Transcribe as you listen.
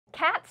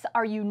Cats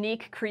are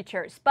unique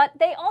creatures, but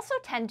they also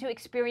tend to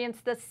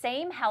experience the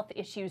same health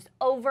issues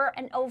over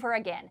and over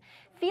again.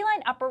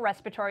 Feline upper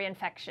respiratory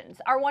infections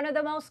are one of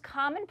the most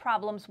common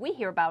problems we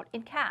hear about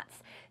in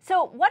cats.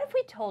 So what if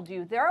we told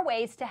you there are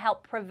ways to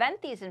help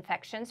prevent these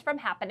infections from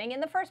happening in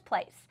the first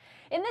place?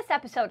 In this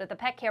episode of the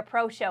Pet Care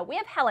Pro Show, we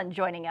have Helen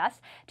joining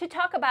us to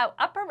talk about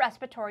upper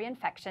respiratory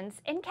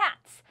infections in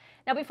cats.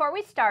 Now, before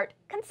we start,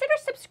 consider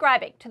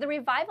subscribing to the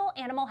Revival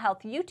Animal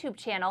Health YouTube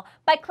channel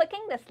by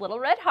clicking this little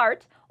red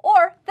heart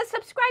or the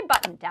subscribe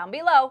button down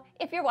below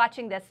if you're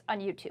watching this on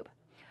YouTube.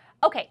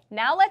 Okay,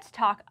 now let's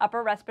talk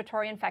upper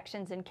respiratory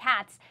infections in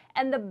cats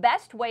and the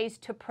best ways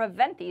to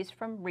prevent these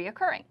from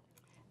reoccurring.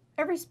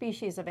 Every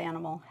species of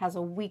animal has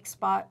a weak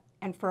spot,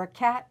 and for a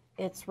cat,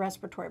 it's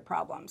respiratory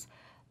problems.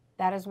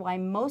 That is why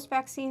most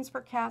vaccines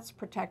for cats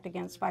protect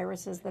against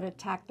viruses that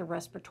attack the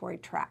respiratory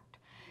tract.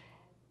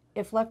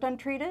 If left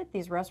untreated,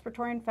 these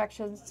respiratory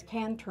infections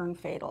can turn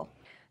fatal.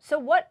 So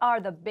what are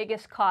the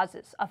biggest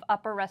causes of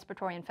upper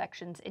respiratory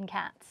infections in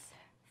cats?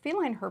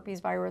 Feline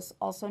herpes virus,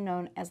 also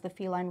known as the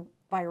feline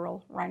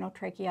viral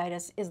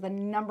rhinotracheitis, is the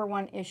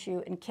 #1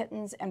 issue in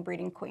kittens and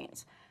breeding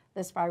queens.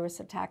 This virus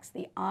attacks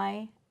the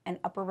eye and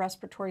upper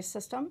respiratory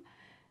system.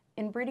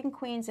 In breeding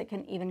queens, it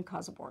can even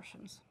cause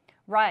abortions.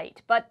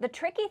 Right, but the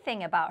tricky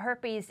thing about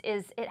herpes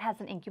is it has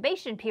an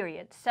incubation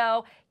period,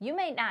 so you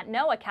may not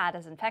know a cat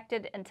is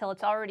infected until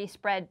it's already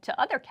spread to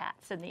other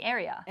cats in the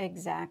area.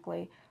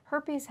 Exactly.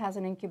 Herpes has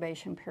an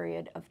incubation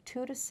period of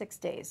 2 to 6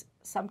 days,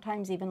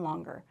 sometimes even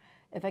longer.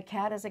 If a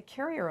cat is a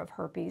carrier of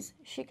herpes,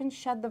 she can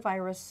shed the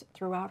virus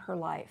throughout her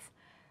life.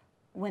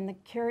 When the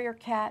carrier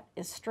cat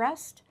is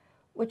stressed,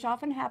 which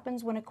often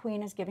happens when a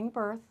queen is giving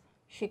birth,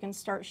 she can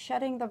start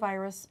shedding the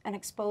virus and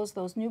expose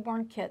those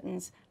newborn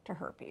kittens to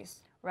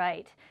herpes.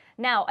 Right.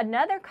 Now,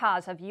 another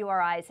cause of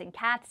URIs in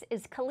cats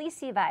is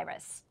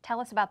calicivirus. Tell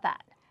us about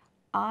that.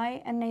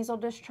 Eye and nasal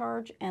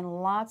discharge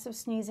and lots of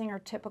sneezing are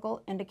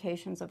typical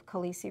indications of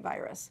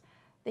calicivirus.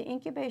 The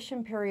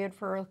incubation period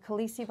for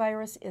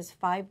calicivirus is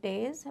 5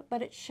 days,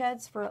 but it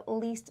sheds for at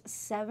least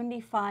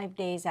 75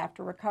 days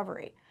after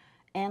recovery.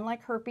 And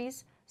like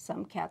herpes,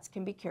 some cats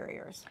can be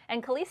carriers.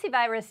 And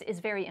calicivirus is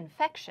very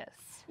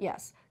infectious.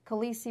 Yes,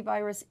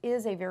 calicivirus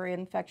is a very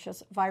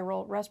infectious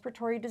viral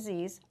respiratory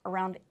disease.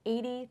 Around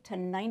 80 to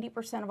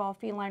 90% of all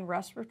feline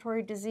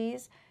respiratory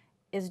disease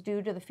is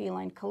due to the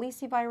feline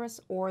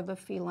calicivirus or the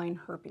feline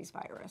herpes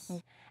virus.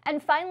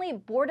 And finally,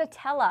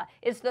 Bordetella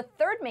is the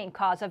third main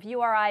cause of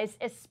URIs,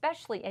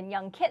 especially in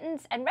young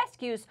kittens and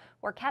rescues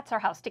where cats are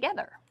housed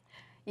together.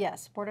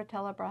 Yes,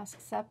 Bordetella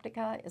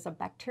brachyceptica is a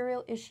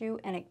bacterial issue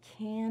and it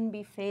can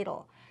be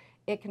fatal.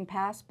 It can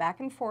pass back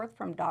and forth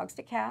from dogs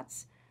to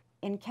cats.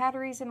 In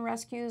catteries and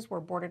rescues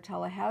where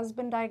Bordetella has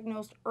been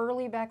diagnosed,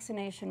 early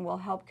vaccination will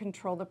help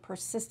control the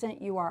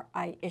persistent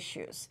URI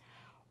issues.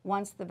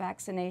 Once the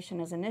vaccination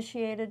is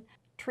initiated,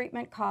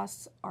 treatment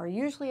costs are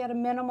usually at a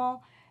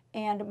minimal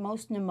and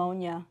most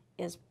pneumonia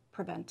is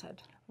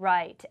prevented.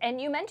 Right,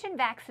 and you mentioned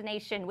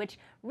vaccination, which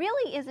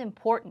really is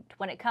important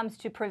when it comes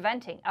to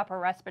preventing upper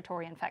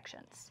respiratory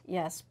infections.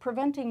 Yes,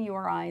 preventing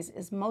URIs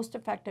is most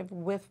effective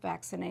with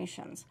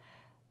vaccinations.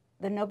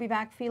 The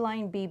Novivac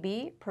feline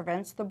BB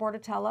prevents the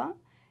Bordetella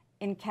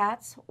in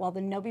cats, while the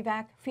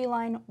Novivac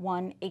feline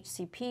 1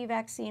 HCP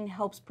vaccine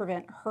helps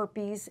prevent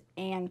herpes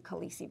and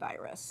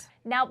calicivirus.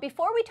 Now,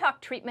 before we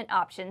talk treatment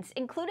options,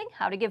 including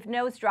how to give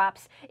nose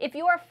drops, if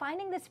you are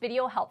finding this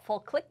video helpful,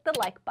 click the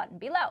like button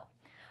below.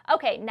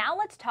 Okay, now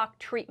let's talk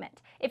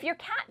treatment. If your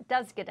cat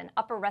does get an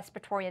upper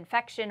respiratory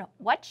infection,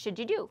 what should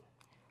you do?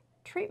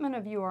 Treatment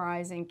of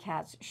URIs in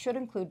cats should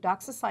include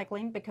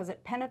doxycycline because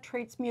it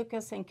penetrates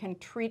mucus and can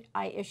treat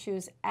eye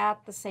issues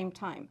at the same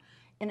time.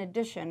 In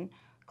addition,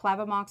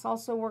 Clavamox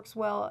also works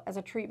well as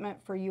a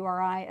treatment for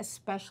URI,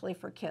 especially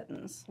for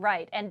kittens.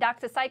 Right, and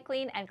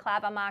doxycycline and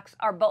Clavamox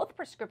are both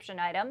prescription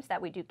items that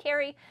we do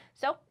carry,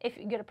 so if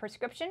you get a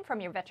prescription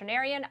from your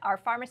veterinarian, our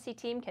pharmacy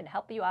team can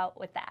help you out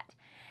with that.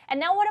 And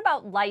now what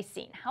about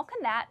lysine? How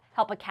can that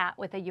help a cat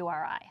with a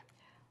URI?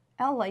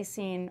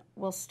 L-lysine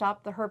will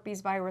stop the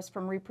herpes virus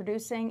from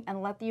reproducing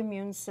and let the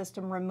immune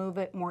system remove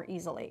it more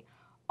easily.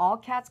 All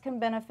cats can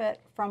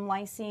benefit from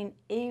lysine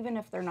even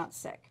if they're not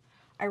sick.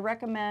 I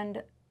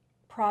recommend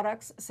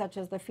products such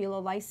as the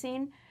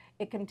phelolysine.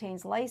 It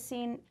contains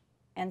lysine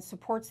and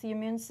supports the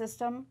immune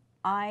system,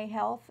 eye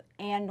health,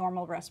 and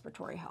normal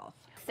respiratory health.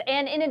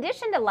 And in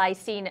addition to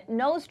lysine,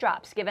 nose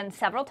drops given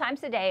several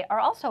times a day are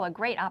also a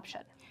great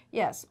option.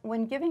 Yes,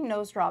 when giving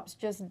nose drops,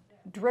 just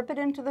drip it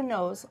into the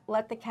nose,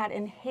 let the cat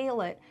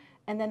inhale it,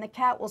 and then the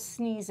cat will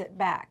sneeze it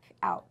back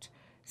out.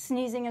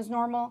 Sneezing is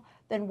normal,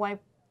 then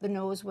wipe the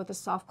nose with a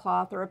soft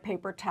cloth or a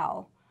paper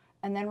towel.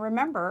 And then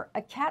remember,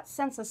 a cat's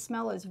sense of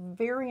smell is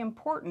very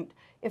important.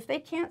 If they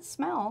can't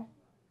smell,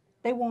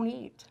 they won't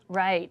eat.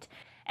 Right.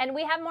 And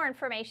we have more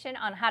information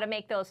on how to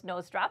make those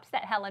nose drops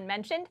that Helen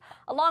mentioned,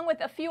 along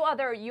with a few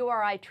other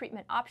URI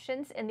treatment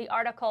options in the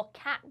article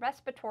Cat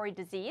Respiratory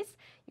Disease.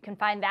 You can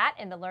find that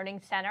in the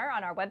Learning Center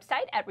on our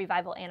website at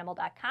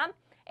revivalanimal.com.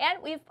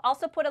 And we've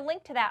also put a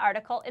link to that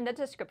article in the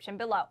description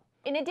below.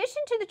 In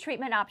addition to the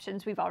treatment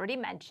options we've already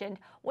mentioned,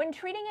 when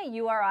treating a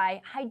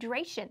URI,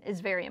 hydration is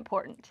very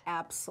important.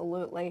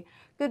 Absolutely.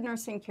 Good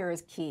nursing care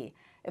is key.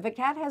 If a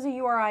cat has a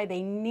URI,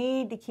 they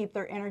need to keep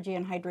their energy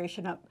and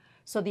hydration up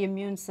so the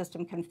immune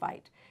system can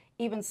fight.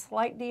 Even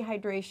slight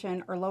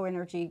dehydration or low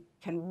energy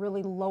can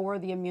really lower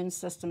the immune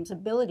system's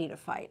ability to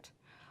fight.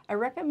 I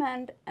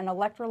recommend an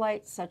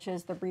electrolyte such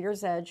as the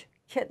Breeder's Edge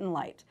Kitten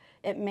Light.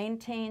 It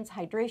maintains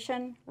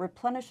hydration,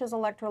 replenishes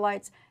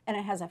electrolytes, and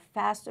it has a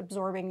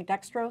fast-absorbing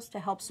dextrose to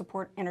help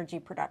support energy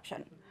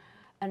production.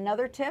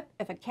 Another tip,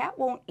 if a cat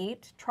won't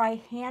eat,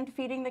 try hand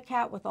feeding the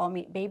cat with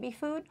all-meat baby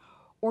food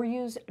or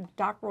use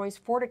Doc Roy's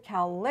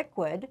Fortical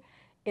liquid,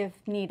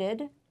 if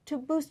needed, to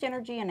boost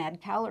energy and add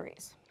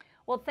calories.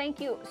 Well, thank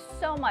you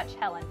so much,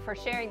 Helen, for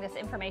sharing this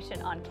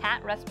information on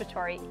cat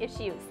respiratory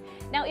issues.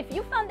 Now, if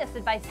you found this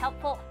advice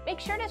helpful, make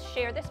sure to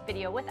share this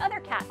video with other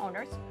cat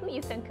owners who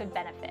you think could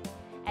benefit.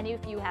 And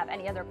if you have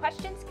any other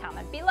questions,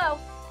 comment below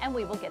and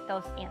we will get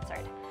those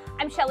answered.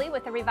 I'm Shelley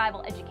with the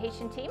Revival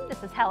Education Team.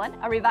 This is Helen,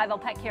 a Revival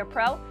Pet Care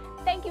Pro.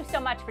 Thank you so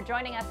much for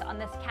joining us on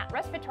this cat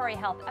respiratory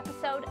health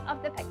episode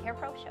of the Pet Care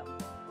Pro Show.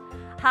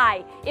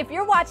 Hi, if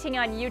you're watching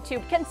on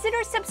YouTube,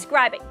 consider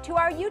subscribing to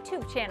our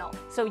YouTube channel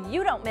so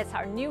you don't miss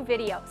our new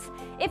videos.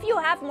 If you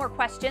have more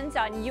questions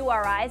on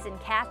URIs in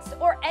cats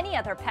or any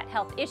other pet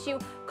health issue,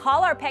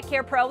 call our Pet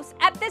Care Pros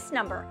at this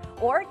number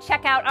or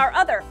check out our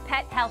other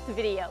pet health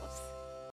videos.